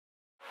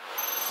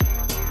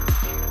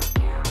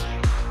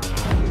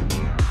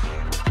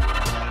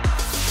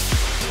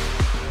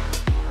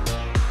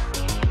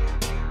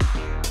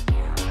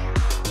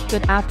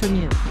Good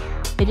afternoon.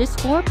 It is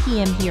 4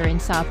 p.m. here in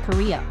South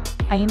Korea.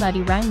 I am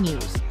Arirang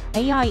News.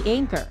 AI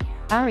anchor,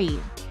 Arirang.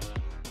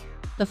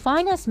 The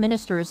finance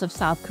ministers of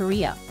South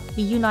Korea,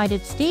 the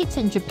United States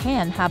and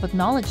Japan have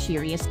acknowledged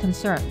serious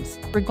concerns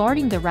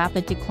regarding the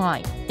rapid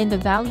decline in the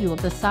value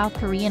of the South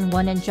Korean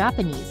won and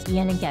Japanese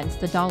yen against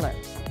the dollar.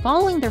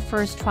 Following their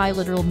first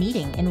trilateral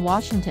meeting in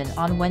Washington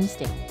on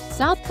Wednesday,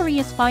 South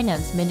Korea's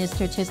Finance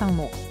Minister Choi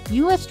Sang-mo,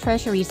 U.S.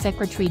 Treasury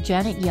Secretary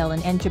Janet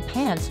Yellen and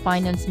Japan's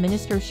Finance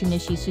Minister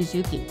Shunichi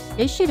Suzuki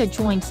issued a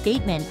joint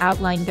statement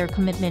outlining their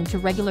commitment to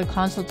regular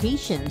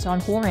consultations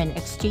on foreign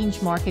exchange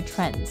market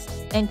trends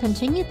and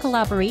continued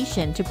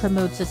collaboration to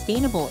promote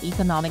sustainable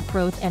economic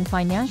growth and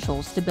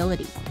financial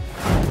stability.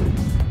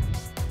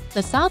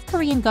 The South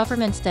Korean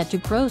government's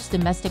debt-to-gross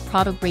domestic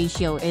product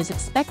ratio is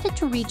expected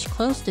to reach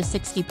close to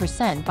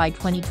 60% by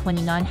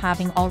 2029,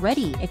 having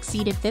already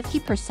exceeded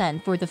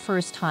 50% for the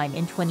first time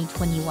in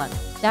 2021.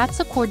 That's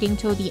according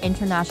to the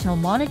International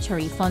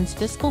Monetary Fund's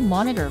Fiscal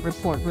Monitor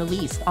report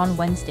released on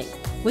Wednesday,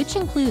 which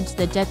includes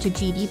the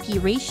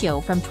debt-to-GDP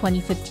ratio from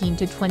 2015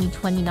 to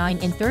 2029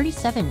 in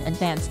 37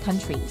 advanced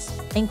countries,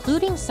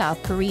 including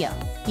South Korea,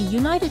 the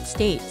United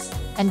States,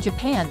 and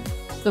Japan.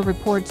 The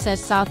report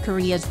says South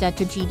Korea's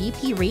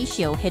debt-to-GDP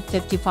ratio hit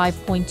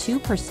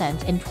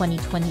 55.2% in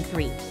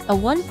 2023, a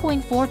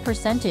 1.4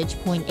 percentage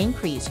point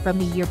increase from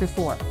the year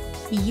before.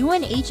 The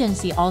UN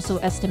agency also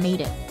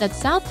estimated that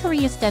South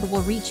Korea's debt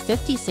will reach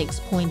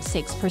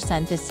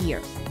 56.6% this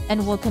year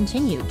and will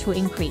continue to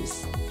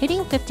increase,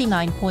 hitting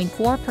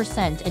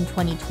 59.4% in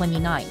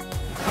 2029.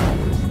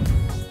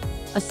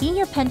 A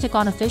senior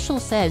Pentagon official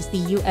says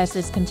the U.S.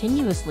 is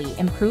continuously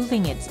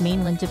improving its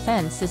mainland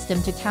defense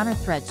system to counter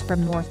threats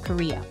from North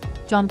Korea.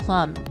 John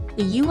Plum,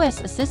 the U.S.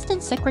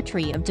 Assistant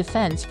Secretary of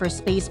Defense for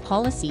Space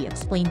Policy,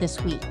 explained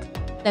this week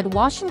that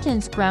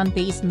Washington's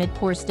ground-based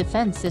mid-course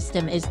defense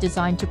system is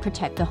designed to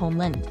protect the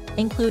homeland,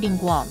 including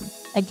Guam,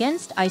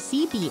 against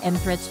ICBM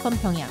threats from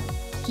Pyongyang.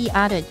 He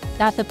added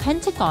that the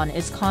Pentagon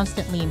is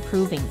constantly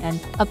improving and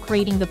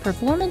upgrading the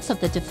performance of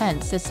the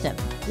defense system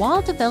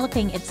while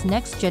developing its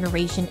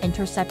next-generation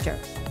interceptor.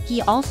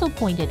 He also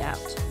pointed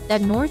out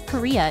that North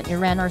Korea and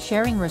Iran are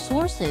sharing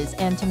resources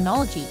and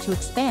technology to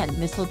expand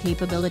missile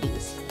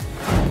capabilities.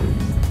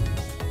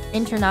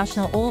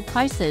 International oil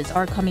prices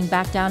are coming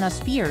back down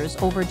as fears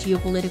over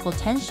geopolitical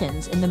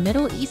tensions in the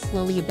Middle East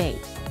slowly abate.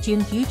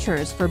 June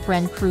futures for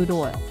Brent crude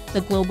oil,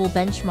 the global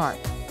benchmark,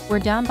 were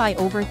down by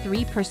over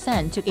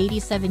 3% to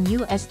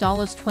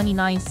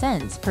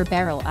 $87.29 per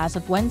barrel as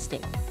of Wednesday.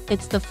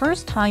 It's the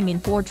first time in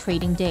 4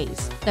 trading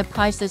days that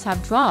prices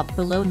have dropped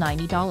below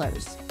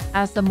 $90,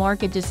 as the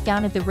market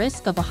discounted the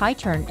risk of a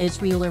high-turn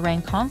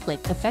Israel-Iran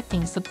conflict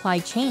affecting supply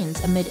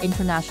chains amid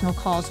international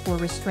calls for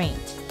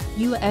restraint.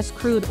 U.S.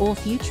 crude oil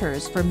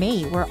futures for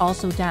May were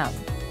also down,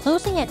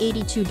 closing at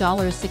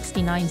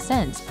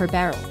 $82.69 per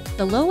barrel,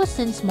 the lowest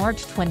since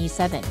March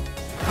 27.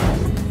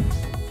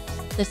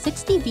 The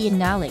 60th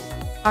Biennale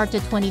Arte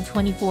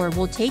 2024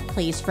 will take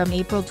place from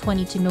April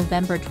 20 to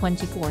November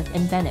 24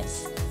 in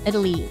Venice,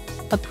 Italy.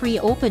 A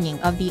pre-opening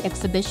of the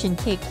exhibition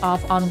kicked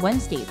off on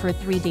Wednesday for a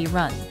 3-day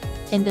run.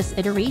 In this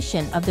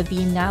iteration of the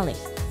Biennale,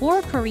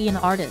 4 Korean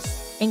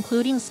artists,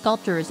 including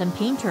sculptors and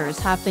painters,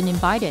 have been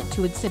invited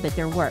to exhibit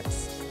their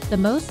works, the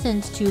most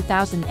since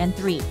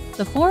 2003.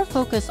 The 4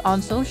 focus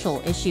on social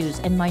issues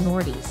and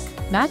minorities,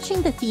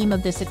 matching the theme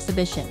of this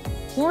exhibition,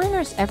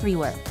 Foreigners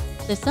Everywhere.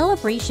 The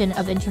celebration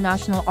of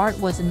international art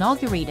was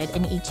inaugurated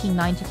in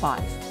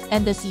 1895,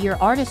 and this year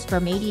artists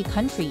from 80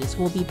 countries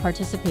will be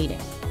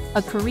participating.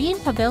 A Korean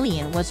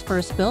pavilion was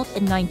first built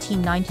in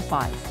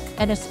 1995,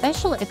 and a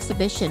special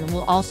exhibition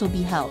will also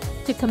be held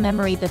to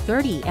commemorate the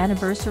 30th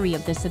anniversary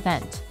of this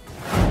event.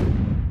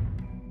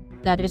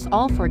 That is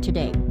all for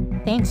today.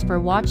 Thanks for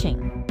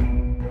watching.